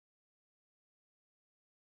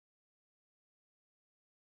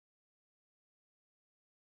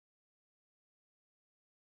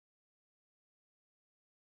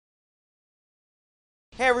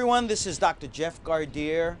Hey everyone, this is Dr. Jeff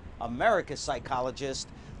Gardere, America's Psychologist,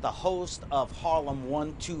 the host of Harlem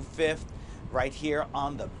 125th, right here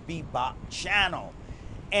on the Bebop channel.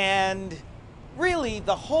 And really,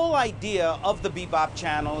 the whole idea of the Bebop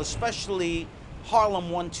channel, especially Harlem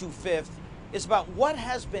 125th, is about what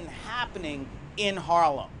has been happening in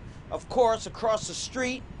Harlem. Of course, across the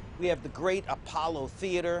street, we have the great Apollo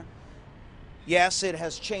Theater. Yes, it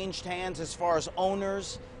has changed hands as far as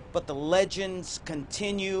owners, but the legends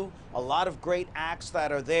continue. A lot of great acts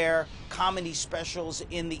that are there, comedy specials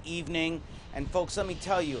in the evening. And folks, let me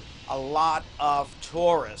tell you, a lot of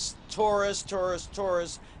tourists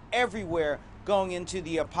everywhere going into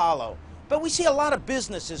the Apollo. But we see a lot of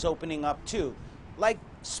businesses opening up too, like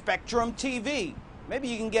Spectrum TV. Maybe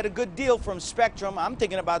you can get a good deal from Spectrum. I'm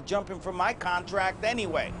thinking about jumping from my contract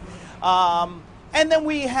anyway. And then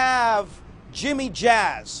we have Jimmy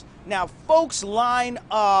Jazz. Now, folks line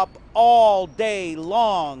up all day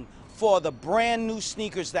long for the brand new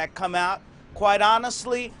sneakers that come out. Quite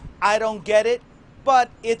honestly, I don't get it,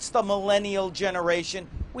 but it's the millennial generation.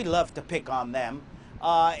 We love to pick on them.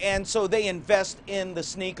 And so they invest in the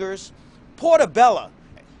sneakers. Portobello.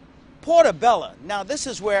 Now, this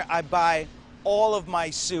is where I buy all of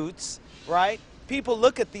my suits, right? People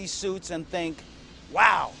look at these suits and think,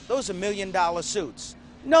 wow, those are $1 million suits.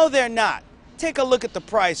 No, they're not. Take a look at the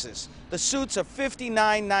prices. The suits are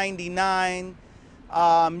 $59.99.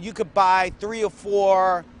 You could buy 3 or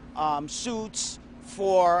 4 suits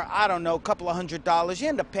for, I don't know, a couple of $100s. You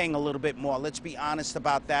end up paying a little bit more, let's be honest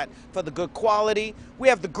about that, for the good quality. We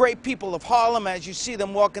have the great people of Harlem, as you see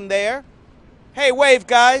them walking there. Hey, wave,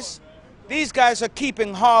 guys. These guys are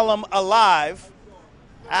keeping Harlem alive.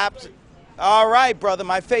 All right, brother,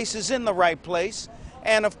 my face is in the right place.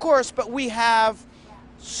 And of course, but we have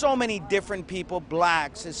so many different people,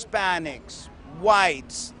 blacks, Hispanics,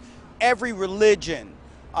 whites, every religion.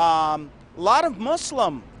 A lot of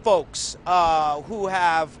Muslim folks who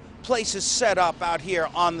have places set up out here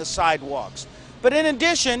on the sidewalks. But in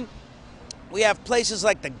addition, we have places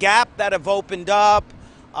like the Gap that have opened up,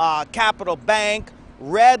 Capital Bank,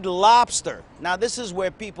 Red Lobster. Now this is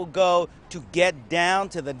where people go to get down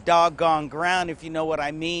to the doggone ground, if you know what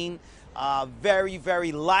I mean. Very,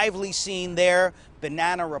 very lively scene there.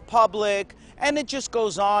 Banana Republic, and it just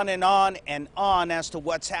goes on and on and on as to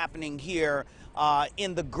what's happening here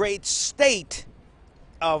in the great state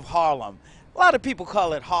of Harlem. A lot of people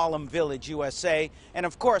call it Harlem Village, USA. And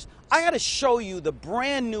of course, I got to show you the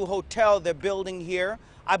brand new hotel they're building here.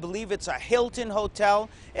 I believe it's a Hilton hotel.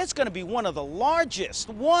 It's going to be one of the largest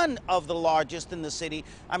in the city.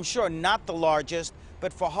 I'm sure not the largest,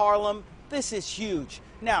 but for Harlem, this is huge.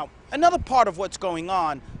 Now, another part of what's going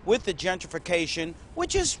on with the gentrification,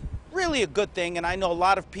 which is really a good thing, and I know a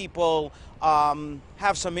lot of people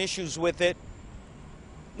have some issues with it.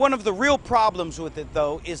 One of the real problems with it,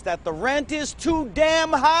 though, is that the rent is too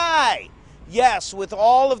damn high. Yes, with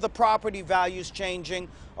all of the property values changing,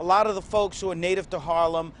 a lot of the folks who are native to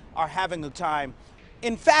Harlem are having a time.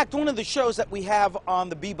 In fact, one of the shows that we have on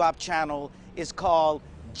the Bebop channel is called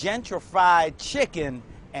Gentrified Chicken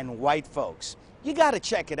and White Folks. You got to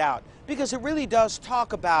check it out because it really does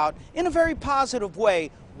talk about, in a very positive way,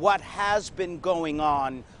 what has been going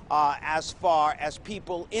on as far as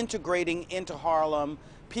people integrating into Harlem,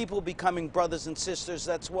 people becoming brothers and sisters.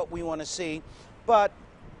 That's what we want to see. But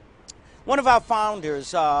one of our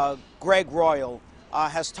founders, Greg Royal,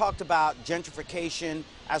 has talked about gentrification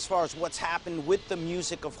as far as what's happened with the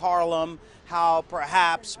music of Harlem, how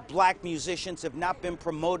perhaps black musicians have not been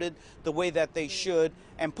promoted the way that they should.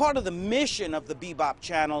 And part of the mission of the Bebop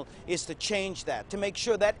channel is to change that, to make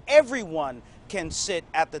sure that everyone can sit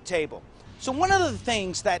at the table. So one of the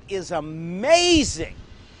things that is amazing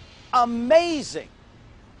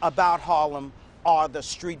about Harlem are the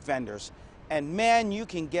street vendors. And man, you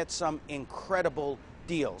can get some incredible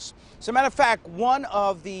deals. As a matter of fact, one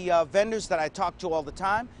of the vendors that I talk to all the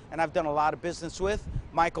time, and I've done a lot of business with,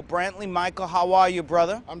 Michael Brantley. Michael, how are you,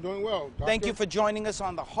 brother? I'm doing well, Doctor. Thank you for joining us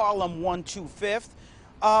on the Harlem 125th.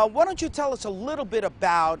 Why don't you tell us a little bit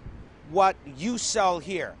about what you sell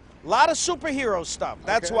here? A lot of superhero stuff.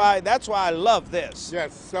 That's Okay. why I love this.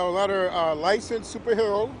 Yes, so a lot of licensed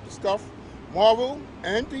superhero stuff, Marvel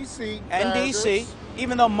and DC. And DC, characters.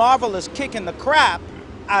 even though Marvel is kicking the crap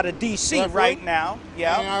out of DC That's right now. And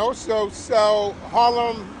Yeah. I also sell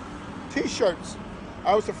Harlem T-shirts.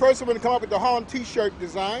 I was the first one to come up with the Harlem T-shirt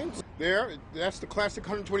designs. That's the classic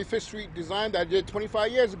 125th Street design that I did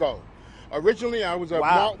 25 years ago. Originally, I was a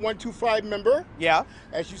Wow. Mark 125 member. Yeah.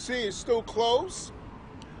 As you see, it's still closed,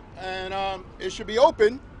 and it should be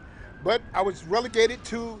open, but I was relegated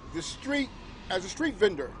to the street as a street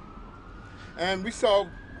vendor. And we sell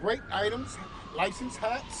great items, licensed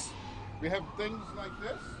hats. We have things like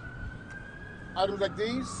this, items like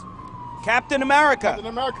these. Captain America. Captain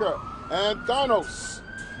America and Thanos.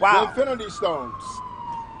 Wow. The Infinity Stones.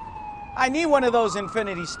 I need one of those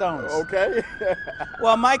Infinity Stones. Okay.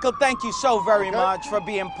 Well, Michael, thank you so very much for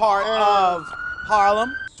being part of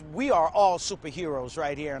Harlem. We are all superheroes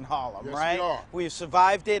right here in Harlem, Yes, right? we are. We've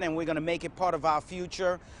survived it, and we're going to make it part of our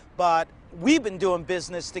future. But we've been doing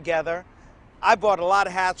business together. I bought a lot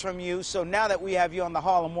of hats from you, so now that we have you on the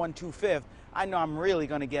Harlem 125th, I know I'm really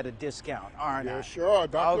going to get a discount, aren't I? Yeah, sure,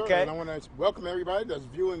 Doctor. Okay. And I want to welcome everybody that's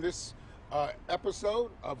viewing this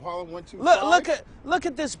episode of Harlem 125. Look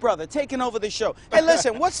at this brother taking over the show. Hey,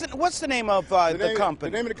 listen, what's the name of the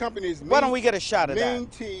company? The name of the company is Why don't we get a shot of that?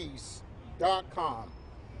 meantees.com.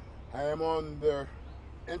 I am on the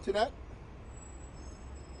internet.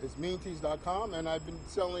 It's meantees.com, and I've been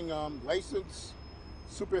selling licensed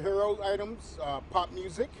superhero items, pop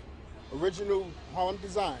music, original Harlem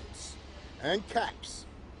designs, and caps,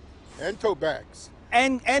 and tote bags.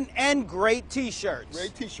 And great T-shirts.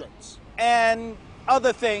 Great T-shirts. And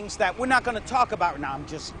other things that we're not going to talk about now. I'm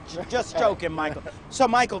just joking, Michael. So,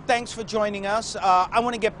 Michael, thanks for joining us. I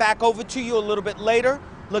want to get back over to you a little bit later.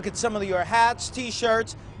 Look at some of your hats,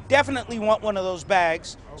 T-shirts. Definitely want one of those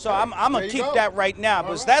bags. Okay. So I'm going to keep that right now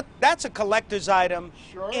because that's a collector's item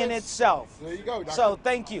in itself. There you go, Doctor. So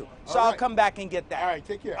thank you. So I'll come back and get that. All right,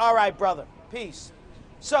 take care. All right, brother. Peace.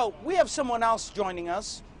 So we have someone else joining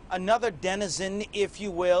us, another denizen, if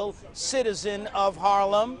you will, citizen of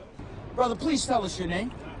Harlem. Brother, please tell us your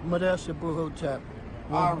name. Madar Shabu Hotep,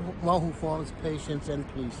 one who forms patience and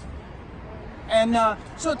peace. And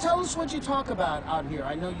so tell us what you talk about out here.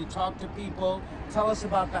 I know you talk to people. Tell us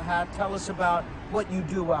about the hat. Tell us about what you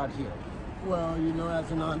do out here. Well, you know,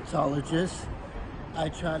 as an ontologist, I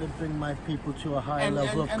try to bring my people to a higher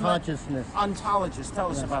level of consciousness. Ontologist, tell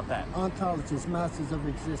us about that. Ontologists, masters of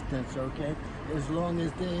existence, okay? As long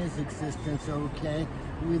as there is existence, okay?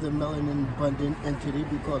 We're the melanin abundant entity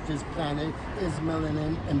because this planet is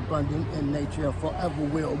melanin abundant in nature and forever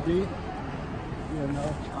will be. You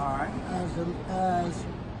know, all right. As a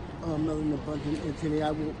melanin abundant entity,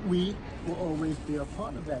 we will always be a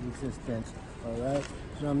part of that existence. All right.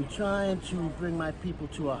 So I'm trying to bring my people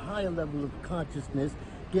to a higher level of consciousness,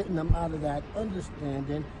 getting them out of that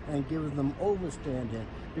understanding and giving them overstanding.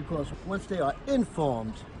 Because once they are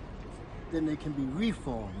informed, then they can be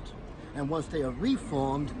reformed. And once they are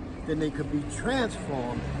reformed, then they could be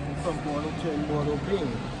transformed from mortal to immortal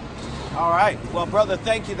being. All right. Well, brother,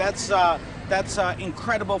 thank you. That's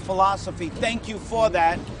incredible philosophy. Thank you for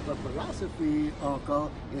that. But philosophy,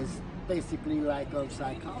 Uncle, is basically like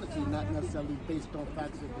psychology, not necessarily based on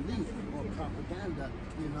facts of belief or propaganda,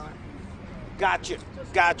 you know.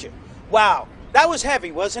 Gotcha. Wow. That was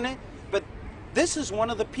heavy, wasn't it? But this is one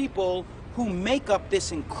of the people who make up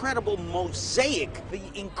this incredible mosaic, the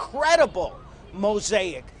incredible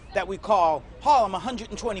mosaic that we call Harlem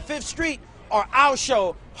 125th Street, or our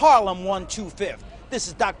show, Harlem 125th. This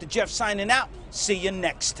is Dr. Jeff signing out. See you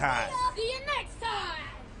next time. See you next